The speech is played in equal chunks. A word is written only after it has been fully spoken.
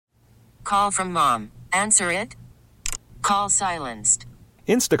Call from mom. Answer it. Call silenced.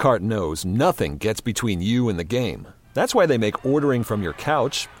 Instacart knows nothing gets between you and the game. That's why they make ordering from your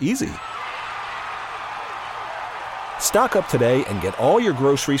couch easy. Stock up today and get all your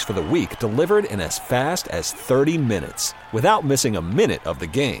groceries for the week delivered in as fast as 30 minutes without missing a minute of the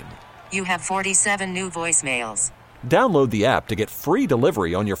game. You have 47 new voicemails. Download the app to get free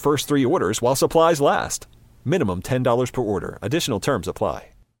delivery on your first 3 orders while supplies last. Minimum $10 per order. Additional terms apply.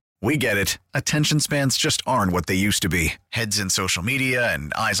 We get it. Attention spans just aren't what they used to be. Heads in social media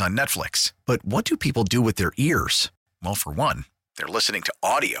and eyes on Netflix. But what do people do with their ears? Well, for one, they're listening to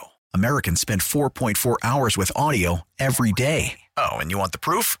audio. Americans spend 4.4 hours with audio every day. Oh, and you want the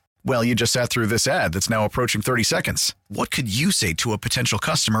proof? Well, you just sat through this ad that's now approaching 30 seconds. What could you say to a potential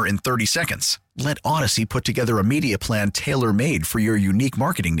customer in 30 seconds? Let Odyssey put together a media plan tailor-made for your unique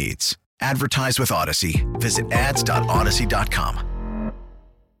marketing needs. Advertise with Odyssey. Visit ads.odyssey.com.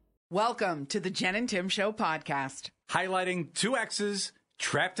 Welcome to the Jen and Tim Show podcast. Highlighting 2 exes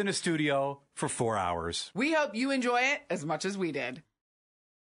trapped in a studio for 4 hours. We hope you enjoy it as much as we did.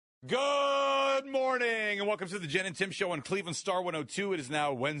 Good morning, and welcome to the Jen and Tim Show on Cleveland Star 102. It is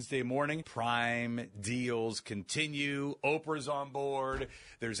now Wednesday morning. Prime deals continue. Oprah's on board.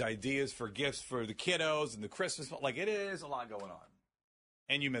 There's ideas for gifts for the kiddos and the Christmas. Like, it is a lot going on.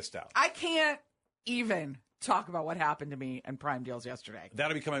 And you missed out. I can't even talk about what happened to me and Prime Deals yesterday.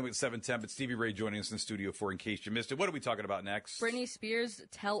 That'll be coming at 7:10, but Stevie Ray joining us in the studio for In Case You Missed It. What are we talking about next? Britney Spears'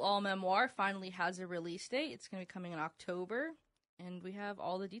 tell-all memoir finally has a release date. It's going to be coming in October, and we have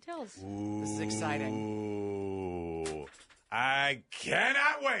all the details. Ooh, this is exciting. I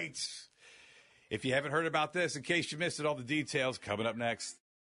cannot wait. If you haven't heard about this, in case you missed it, all the details coming up next.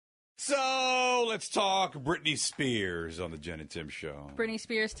 So let's talk Britney Spears on the Jen and Tim Show. Britney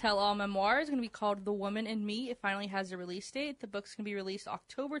Spears' tell-all memoir is going to be called The Woman in Me. It finally has a release date. The book's going to be released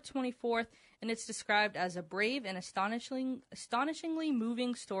October 24th, and it's described as a brave and astonishingly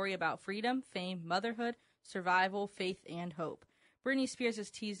moving story about freedom, fame, motherhood, survival, faith, and hope. Britney Spears has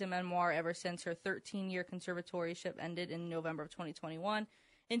teased a memoir ever since her 13-year conservatorship ended in November of 2021,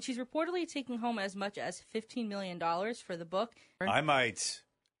 and she's reportedly taking home as much as $15 million for the book. I might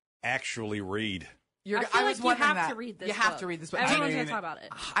actually read. I was wondering you have to read this book. You have to read this book. Everyone's going to talk about it.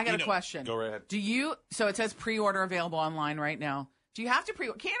 I got a question. Go right ahead. So it says pre-order available online right now. Do you have to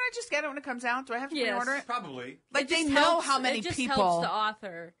pre-order? Can't I just get it when it comes out? Do I have to pre-order it? Probably. Like, they know how many it just people helps the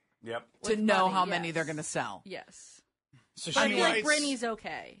author to know how many they're going to sell. Yes. So I she feel writes, like Britney's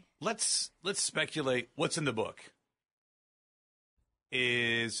okay. Let's speculate what's in the book.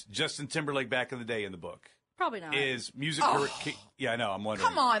 Is Justin Timberlake back in the day in the book? Probably not. Is music? Yeah, I know. I'm wondering.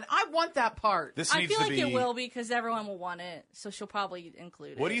 Come on, I want that part. This I needs feel to like be. it will be because everyone will want it, so she'll probably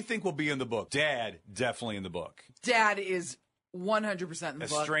include it. What do you think will be in the book? Dad definitely in the book. Dad is 100% in the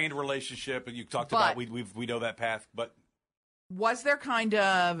book. A strained relationship, and you talked about we know that path, but. Was there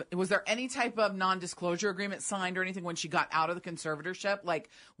any type of non-disclosure agreement signed or anything when she got out of the conservatorship? Like,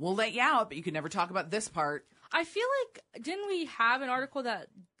 we'll let you out, but you can never talk about this part. I feel like, didn't we have an article that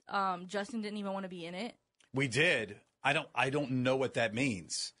Justin didn't even want to be in it? We did. I don't know what that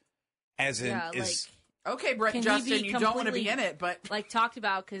means. As in, okay, Brett, Justin, you don't want to be in it, but like talked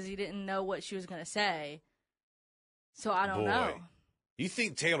about because he didn't know what she was going to say. So I don't know. You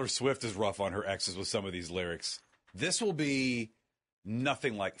think Taylor Swift is rough on her exes with some of these lyrics? This will be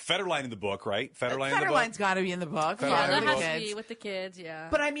nothing like Federline in the book, right? Federline's got to be in the book. Yeah, that has to be with the kids, yeah.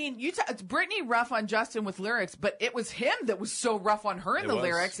 But I mean, it's Britney rough on Justin with lyrics, but it was him that was so rough on her in the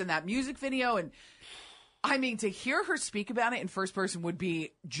lyrics and that music video. And I mean, to hear her speak about it in first person would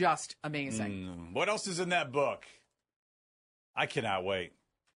be just amazing. What else is in that book? I cannot wait.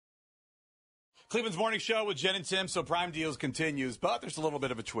 Cleveland's Morning Show with Jen and Tim, so Prime Deals continues, but there's a little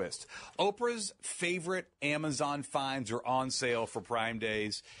bit of a twist. Oprah's favorite Amazon finds are on sale for Prime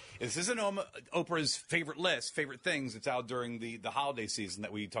Days. This isn't Oprah's favorite list, favorite things that's out during the holiday season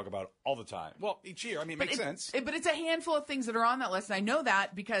that we talk about all the time. Well, each year. I mean, it makes sense. But it's a handful of things that are on that list, and I know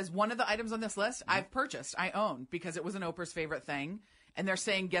that because one of the items on this list I've purchased, I own, because it was an Oprah's favorite thing, and they're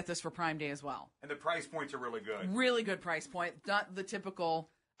saying get this for Prime Day as well. And the price points are really good. Really good price point, not the typical...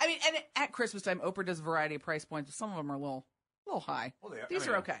 I mean, and at Christmas time, Oprah does a variety of price points. Some of them are a little high. Well, these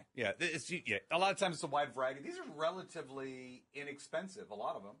are okay. Yeah, a lot of times it's a wide variety. These are relatively inexpensive, a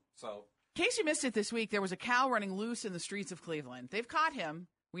lot of them. So, in case you missed it this week, there was a cow running loose in the streets of Cleveland. They've caught him.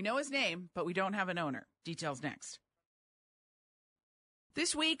 We know his name, but we don't have an owner. Details next.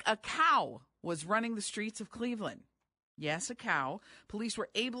 This week, a cow was running the streets of Cleveland. Yes, a cow. Police were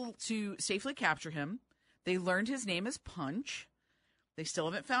able to safely capture him. They learned his name is Punch. They still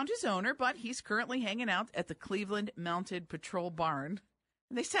haven't found his owner, but he's currently hanging out at the Cleveland Mounted Patrol Barn.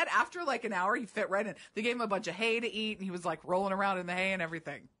 And they said after like an hour, he fit right in. They gave him a bunch of hay to eat, and he was like rolling around in the hay and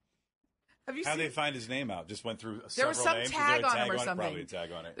everything. Have you How'd seen? they find his name out? Just went through There was some names? tag on him or it? something. Probably a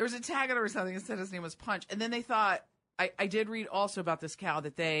tag on it. There was a tag on it or something that said his name was Punch. And then they thought, I did read also about this cow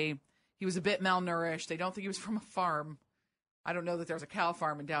that he was a bit malnourished. They don't think he was from a farm. I don't know that there's a cow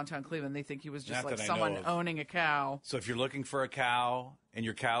farm in downtown Cleveland. They think he was just Not like that I know someone of. owning a cow. So if you're looking for a cow and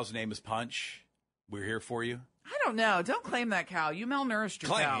your cow's name is Punch, we're here for you. I don't know. Don't claim that cow. You malnourished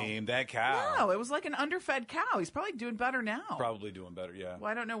your cow. Claim that cow. No, it was like an underfed cow. He's probably doing better now. Probably doing better, yeah. Well,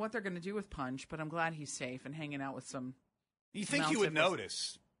 I don't know what they're going to do with Punch, but I'm glad he's safe and hanging out with some. You think you would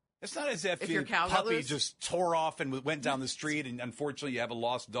notice? It's not as if your your cow got puppy loose? just tore off and went down the street, and unfortunately you have a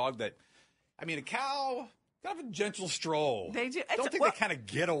lost dog. A cow kind of a gentle stroll. They do. Don't think they kind of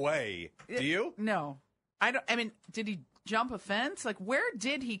get away. Do you? No, I don't. I mean, did he jump a fence? Like, where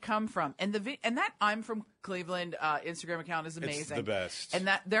did he come from? And that I'm from Cleveland Instagram account is amazing. It's the best. And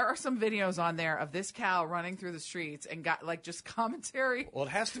that there are some videos on there of this cow running through the streets and got like just commentary. Well,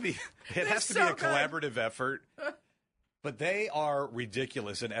 it has to be. It has to so be a good. collaborative effort. But they are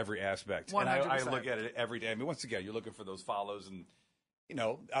ridiculous in every aspect. 100%. And I look at it every day. I mean, once again, you're looking for those follows and,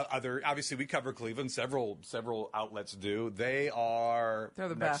 obviously we cover Cleveland. Several outlets do. They're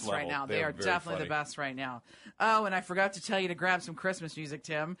the best right now. They are definitely the best right now. Oh, and I forgot to tell you to grab some Christmas music,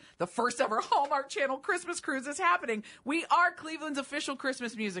 Tim. The first ever Hallmark Channel Christmas Cruise is happening. We are Cleveland's official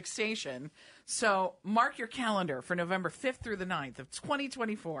Christmas music station. So mark your calendar for November 5th through the 9th of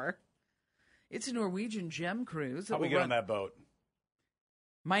 2024. It's a Norwegian gem cruise. How we get on that boat?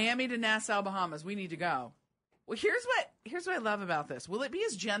 Miami to Nassau, Bahamas. We need to go. Well, here's what I love about this. Will it be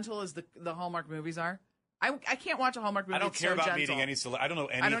as gentle as the Hallmark movies are? I can't watch a Hallmark movie. I don't care about meeting any I don't know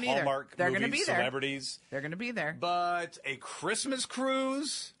any Hallmark movie celebrities. They're going to be there. But a Christmas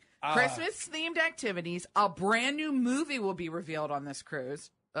cruise? Christmas-themed activities. A brand new movie will be revealed on this cruise.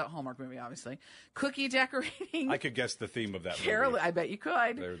 Hallmark movie, obviously. Cookie decorating. I could guess the theme of that movie. movie. I bet you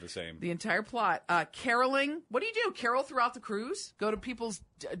could. They're the same. The entire plot. Caroling. What do you do? Carol throughout the cruise? Go to people's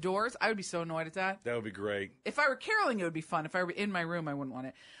doors? I would be so annoyed at that. That would be great. If I were caroling, it would be fun. If I were in my room, I wouldn't want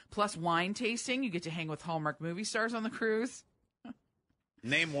it. Plus wine tasting. You get to hang with Hallmark movie stars on the cruise.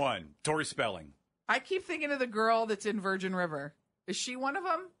 Name one. Tori Spelling. I keep thinking of the girl that's in Virgin River. Is she one of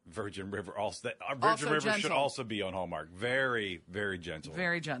them? Virgin River River gentle. should also be on Hallmark. Very, very gentle.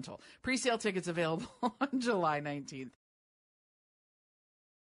 Very gentle. Pre-sale tickets available on July 19th.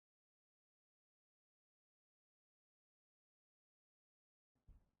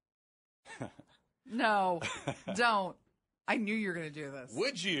 No, don't. I knew you were going to do this.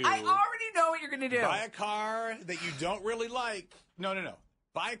 Would you? I already know what you're going to do. Buy a car that you don't really like. No.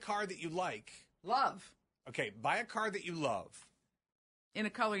 Buy a car that you like. Love. Okay, buy a car that you love. In a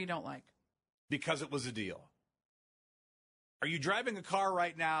color you don't like. Because it was a deal. Are you driving a car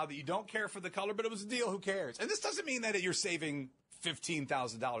right now that you don't care for the color, but it was a deal? Who cares? And this doesn't mean that you're saving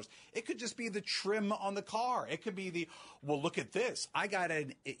 $15,000. It could just be the trim on the car. It could be look at this. I got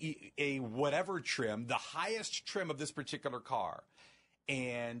a whatever trim, the highest trim of this particular car.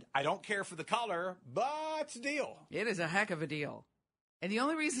 And I don't care for the color, but it's a deal. It is a heck of a deal. And the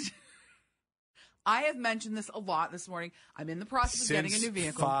only reason... I have mentioned this a lot this morning. I'm in the process of getting a new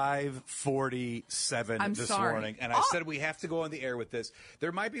vehicle. 5:47 this morning. And I said we have to go on the air with this.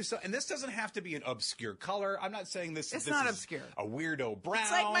 There might be and this doesn't have to be an obscure color. I'm not saying this is obscure. A weirdo brown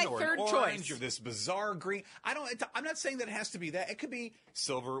it's like my or third an orange choice. or this bizarre green. I'm not saying that it has to be that. It could be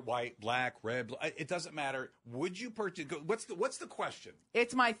silver, white, black, red. It doesn't matter. Would you purchase? What's the question?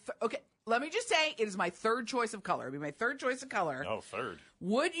 It's my okay. Let me just say, it is my third choice of color. It'd be my third choice of color. Oh, third.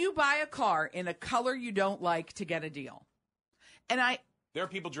 Would you buy a car in a color you don't like to get a deal? And there are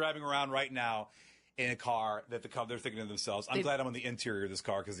people driving around right now in a car that they're thinking to themselves, I'm glad I'm on the interior of this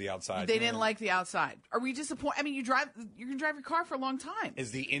car because the outside. They didn't like the outside. Are we disappointed? I mean, you're going to drive your car for a long time.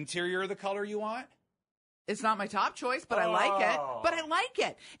 Is the interior the color you want? It's not my top choice, but I like it. But I like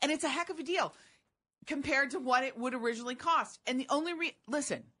it. And it's a heck of a deal compared to what it would originally cost. And the only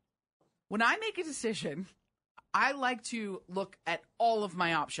listen. When I make a decision, I like to look at all of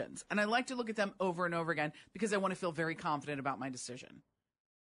my options, and I like to look at them over and over again because I want to feel very confident about my decision.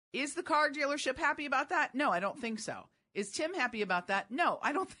 Is the car dealership happy about that? No, I don't think so. Is Tim happy about that? No,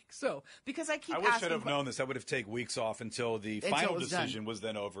 I don't think so. Because I wish I'd have known this. I would have taken weeks off until the final decision was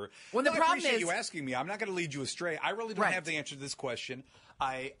then over. Well, the problem appreciate you asking me. I'm not going to lead you astray. I really don't have the answer to this question.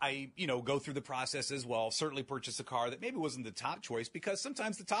 I go through the process as well. Certainly purchase a car that maybe wasn't the top choice because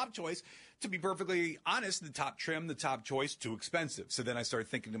sometimes the top choice, to be perfectly honest, the top trim, the top choice, too expensive. So then I started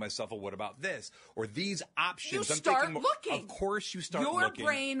thinking to myself, well, what about this or these options? You start looking. Of course, you start looking. Your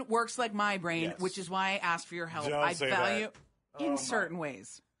brain works like my brain, which is why I asked for your help. Don't say that. in certain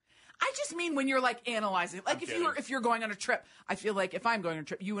ways. I just mean when you're like analyzing, like if you're going on a trip, I feel like if I'm going on a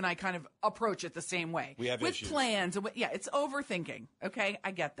trip, you and I kind of approach it the same way. We have with issues. Plans. And it's overthinking. Okay, I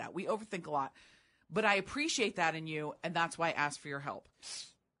get that. We overthink a lot, but I appreciate that in you, and that's why I asked for your help.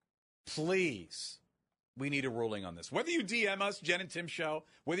 Please, we need a ruling on this. Whether you DM us, Jen and Tim Show,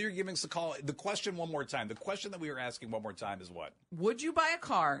 whether you're giving us a call, the question one more time. The question that we are asking one more time is what? Would you buy a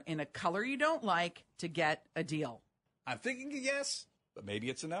car in a color you don't like to get a deal? I'm thinking a yes, but maybe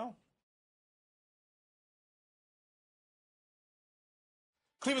it's a no.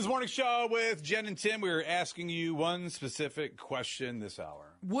 Cleveland's Morning Show with Jen and Tim. We're asking you one specific question this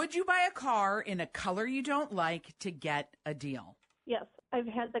hour. Would you buy a car in a color you don't like to get a deal? Yes, I've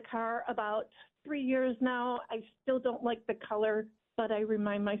had the car about 3 years now. I still don't like the color, but I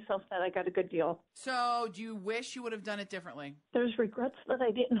remind myself that I got a good deal. So do you wish you would have done it differently? There's regrets that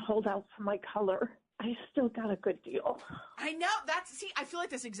I didn't hold out for my color. I still got a good deal. I know. I feel like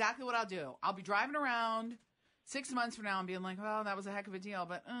that's exactly what I'll do. I'll be driving around 6 months from now and being like, well, that was a heck of a deal,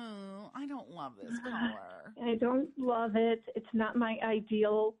 but I don't love this color. I don't love it. It's not my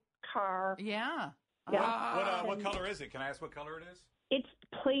ideal car. Yeah. What color is it? Can I ask what color it is? It's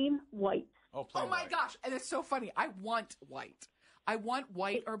plain white. Oh, plain Oh my white. gosh. And it's so funny. I want white. I want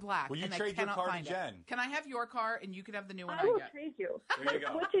white or black. Will you and trade I your cannot car to find Jen? It. Can I have your car and you can have the new one I will get? trade you. There you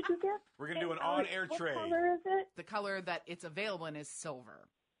go. What did you get? We're going to do an on-air trade. What color is it? The color that it's available in is silver.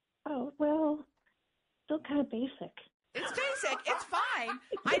 Oh, well, still kind of basic. It's basic. It's fine.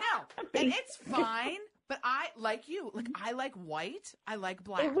 I know. And it's fine. But I like you. I like white. I like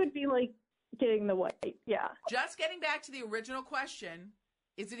black. It would be like getting the white, yeah. Just getting back to the original question,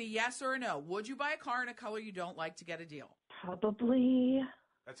 is it a yes or a no? Would you buy a car in a color you don't like to get a deal? Probably.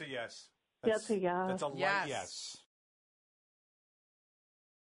 That's a yes. That's a yes. That's a light Yes. yes.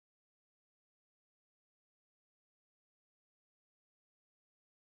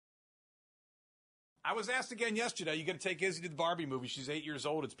 I was asked again yesterday, you got to take Izzy to the Barbie movie. She's 8 years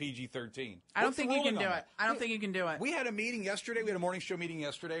old. It's PG-13. I don't think you can do it. I don't think you can do it. We had a meeting yesterday. We had a morning show meeting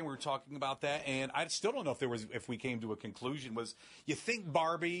yesterday, and we were talking about that. And I still don't know if we came to a conclusion. Was you think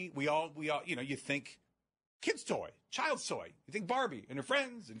Barbie? We all, you think kids' toy, child's toy. You think Barbie and her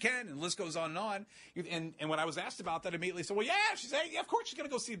friends and Ken, and the list goes on and on. And when I was asked about that, I immediately said, well, yeah, she's 8. Yeah, of course she's going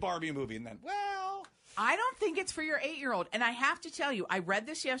to go see a Barbie movie. And then, well, I don't think it's for your 8-year-old. And I have to tell you, I read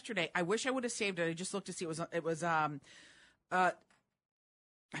this yesterday. I wish I would have saved it. I just looked to see it was I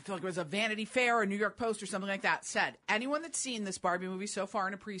feel like it was a Vanity Fair or New York Post or something like that, said anyone that's seen this Barbie movie so far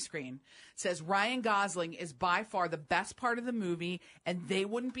in a pre-screen says Ryan Gosling is by far the best part of the movie, and they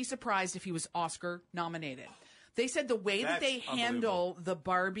wouldn't be surprised if he was Oscar nominated. They said the way that they handle the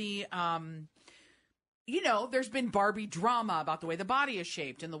Barbie, there's been Barbie drama about the way the body is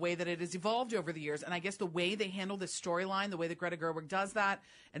shaped and the way that it has evolved over the years. And I guess the way they handle this storyline, the way that Greta Gerwig does that,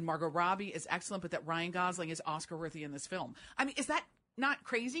 and Margot Robbie is excellent, but that Ryan Gosling is Oscar-worthy in this film. I mean, is that not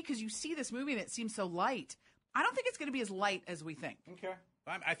crazy? Because you see this movie and it seems so light. I don't think it's going to be as light as we think. okay.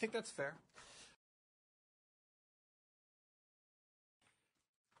 I think that's fair.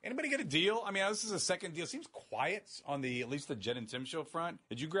 Anybody get a deal? I mean, this is a second deal. Seems quiet on at least the Jen and Tim show front.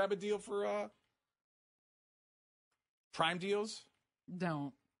 Did you grab a deal for Prime deals?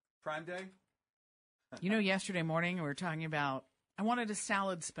 Don't. Prime Day? Yesterday morning we were talking about, I wanted a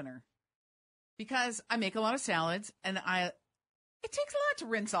salad spinner because I make a lot of salads and it takes a lot to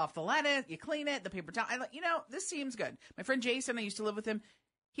rinse off the lettuce. You clean it, the paper towel. This seems good. My friend Jason, I used to live with him.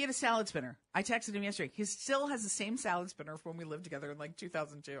 He had a salad spinner. I texted him yesterday. He still has the same salad spinner from when we lived together in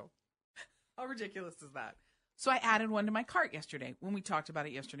 2002. How ridiculous is that? So I added one to my cart yesterday when we talked about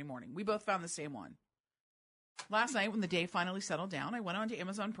it yesterday morning. We both found the same one. Last night, when the day finally settled down, I went on to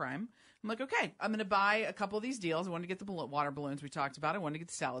Amazon Prime. I'm like, okay, I'm going to buy a couple of these deals. I wanted to get the water balloons we talked about. I wanted to get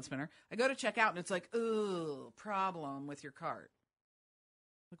the salad spinner. I go to check out, and it's like, ooh, problem with your cart.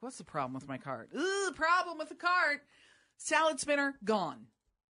 Like, what's the problem with my cart? Ooh, problem with the cart. Salad spinner, gone.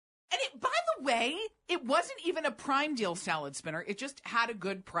 And by the way, it wasn't even a Prime deal salad spinner. It just had a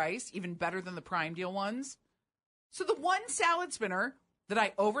good price, even better than the Prime deal ones. So the one salad spinner that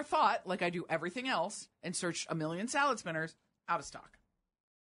I overthought, like I do everything else, and searched a million salad spinners, out of stock.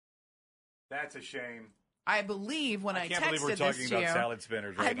 That's a shame. I believe when I can't texted believe we're this talking to about you, salad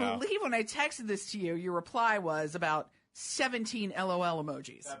spinners right now. I believe when I texted this to you, your reply was about 17 LOL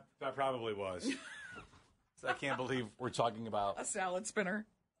emojis. That probably was. So I can't believe we're talking about A salad spinner.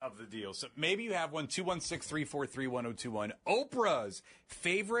 Of the deal. So maybe you have one, 216-343-1021. Oprah's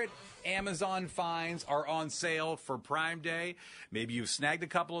favorite Amazon finds are on sale for Prime Day. Maybe you've snagged a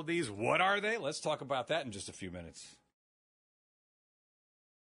couple of these. What are they? Let's talk about that in just a few minutes.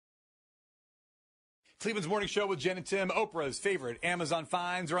 Cleveland's Morning Show with Jen and Tim. Oprah's favorite Amazon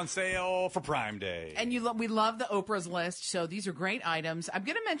finds are on sale for Prime Day. And we love the Oprah's list, so these are great items. I'm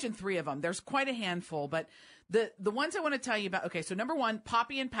going to mention 3 of them. There's quite a handful, but the ones I want to tell you about. Okay, so number 1,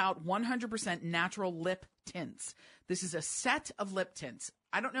 Poppy and Pout 100% natural lip tints. This is a set of lip tints.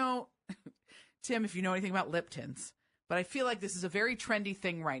 I don't know, Tim, if you know anything about lip tints, but I feel like this is a very trendy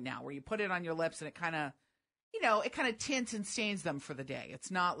thing right now where you put it on your lips and it kind of, it kind of tints and stains them for the day.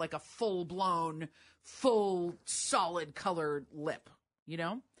 It's not like a full-blown, full, solid colored lip,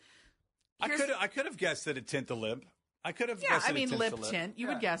 I could have guessed that it tint the lip. I could have guessed lip tint. You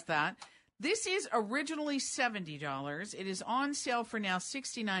would guess that. This is originally $70. It is on sale for now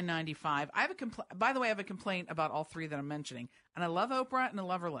 $69.95. By the way, I have a complaint about all 3 that I'm mentioning. And I love Oprah and I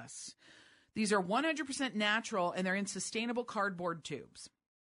love her lists. These are 100% natural and they're in sustainable cardboard tubes.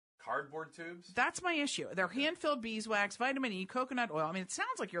 Cardboard tubes? That's my issue. They're hand-filled beeswax, vitamin E, coconut oil. I mean, it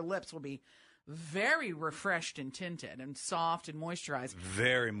sounds like your lips will be very refreshed and tinted and soft and moisturized.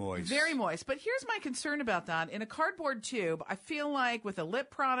 Very moist. Very moist. But here's my concern about that. In a cardboard tube, I feel like with a lip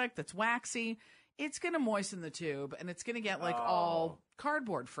product that's waxy, it's going to moisten the tube and it's going to get all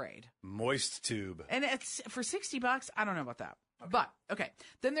cardboard frayed. Moist tube. And it's for $60. I don't know about that. Okay. But, okay.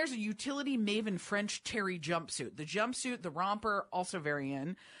 Then there's a utility Maven French terry jumpsuit. The jumpsuit, the romper, also very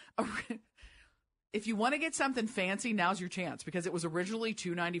in. If you want to get something fancy, now's your chance because it was originally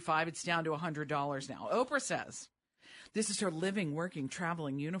 $295. It's down to $100 now. Oprah says this is her living, working,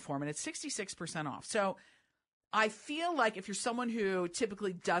 traveling uniform, and it's 66% off. So I feel like if you're someone who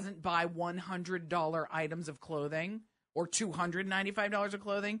typically doesn't buy $100 items of clothing or $295 of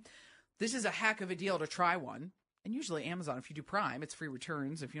clothing, this is a heck of a deal to try one. And usually Amazon, if you do Prime, it's free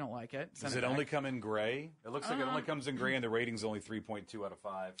returns if you don't like it. Does it only come in gray? It looks like it only comes in gray, and the rating's only 3.2 out of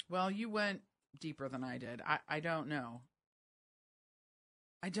 5. Well, you went deeper than I did. I don't know.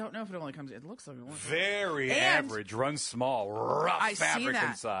 I don't know if it only comes. It looks like it. Very average. Runs small. Rough fabric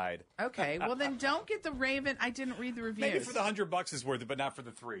inside. Okay. Well, then don't get the Raven. I didn't read the reviews. Maybe for the $100 is worth it, but not for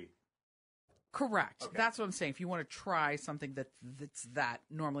the 3. Correct. Okay. That's what I'm saying. If you want to try something that's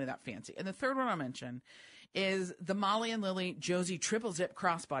normally that fancy. And the third one I'll mention is the Molly and Lily Josie triple zip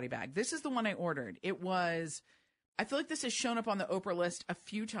crossbody bag. This is the one I ordered. I feel like this has shown up on the Oprah list a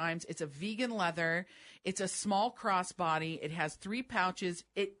few times. It's a vegan leather. It's a small crossbody. It has 3 pouches.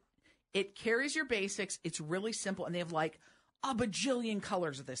 It carries your basics. It's really simple. And they have like a bajillion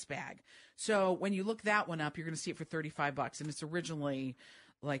colors of this bag. So when you look that one up, you're going to see it for $35. And it's originally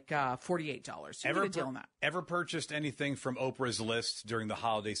like $48. So you get a deal on that. Ever purchased anything from Oprah's list during the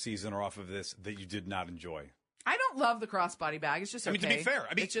holiday season or off of this that you did not enjoy? I don't love the crossbody bag. It's just okay. I mean, to be fair,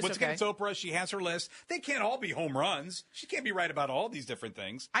 once again, it's Oprah. She has her list. They can't all be home runs. She can't be right about all these different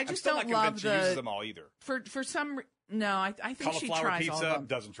things. I just I'm don't still not love she uses them all either. For some no, I think she tries pizza, all of them.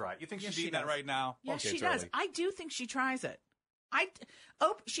 Doesn't try it. You think she's eating that right now? Yeah, okay, she does. I do think she tries it.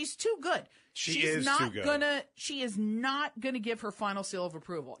 She's too good. She's too good. She is not gonna give her final seal of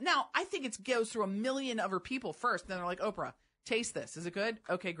approval. Now, I think it goes through a million other people first. Then they're like, Oprah, taste this. Is it good?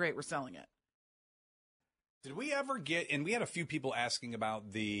 Okay, great. We're selling it. Did we ever get, and we had a few people asking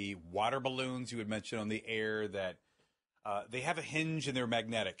about the water balloons you had mentioned on the air that they have a hinge and they're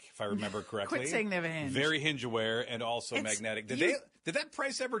magnetic, if I remember correctly. Quit saying they have a hinge. Very hinge aware and also magnetic. Did that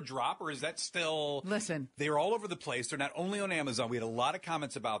price ever drop, or is that still? Listen, they're all over the place. They're not only on Amazon. We had a lot of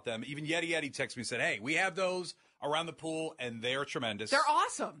comments about them. Even Yeti texted me and said, "Hey, we have those around the pool, and they're tremendous. They're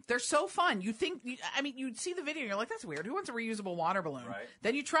awesome. They're so fun. You'd see the video, and you're like, that's weird. Who wants a reusable water balloon? Right.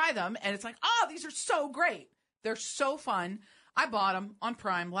 Then you try them, and it's like, oh, these are so great. They're so fun. I bought them on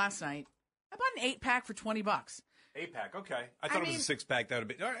Prime last night. I bought an 8-pack for $20. 8-pack, okay. I thought it was a 6-pack. That would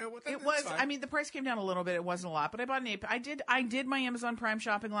be. All right, it was. Fine. I mean, the price came down a little bit. It wasn't a lot, but I bought an 8-pack. I did my Amazon Prime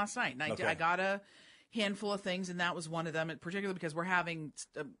shopping last night, and I got a handful of things, and that was one of them. Particularly because we're having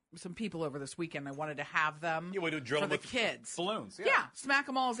some people over this weekend. I wanted to have them for the kids. Balloons. Yeah, smack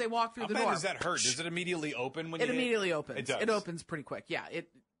them all as they walk through the door. How bad does that hurt? Does it immediately open when it immediately opens? It does. It opens pretty quick. Yeah.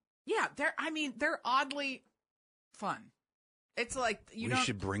 They're oddly fun. It's like we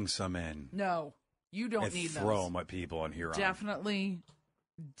should bring some in. No, you don't need those. Throw them at people on here. Definitely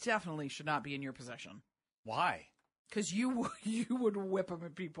should not be in your possession. Why? Because you would whip them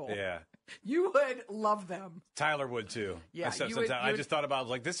at people. Yeah, you would love them. Tyler would too. Yeah, I just thought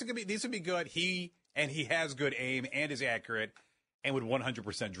about these would be good. He has good aim and is accurate. And would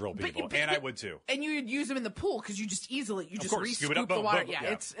 100% drill people, and I would too. And you would use them in the pool because you just re-scoop up, the water. Boom,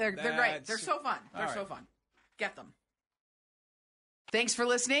 yeah, they're great. They're so fun. So fun. Get them. Thanks for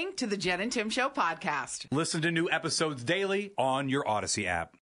listening to the Jen and Tim Show podcast. Listen to new episodes daily on your Odyssey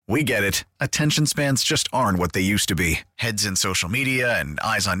app. We get it. Attention spans just aren't what they used to be. Heads in social media and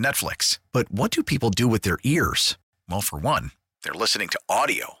eyes on Netflix. But what do people do with their ears? Well, for one, they're listening to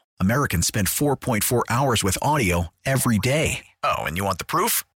audio. Americans spend 4.4 hours with audio every day. Oh, and you want the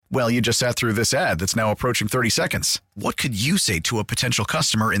proof? Well, you just sat through this ad that's now approaching 30 seconds. What could you say to a potential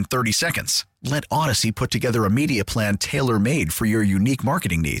customer in 30 seconds? Let Odyssey put together a media plan tailor-made for your unique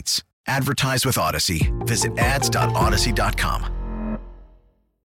marketing needs. Advertise with Odyssey. Visit ads.odyssey.com.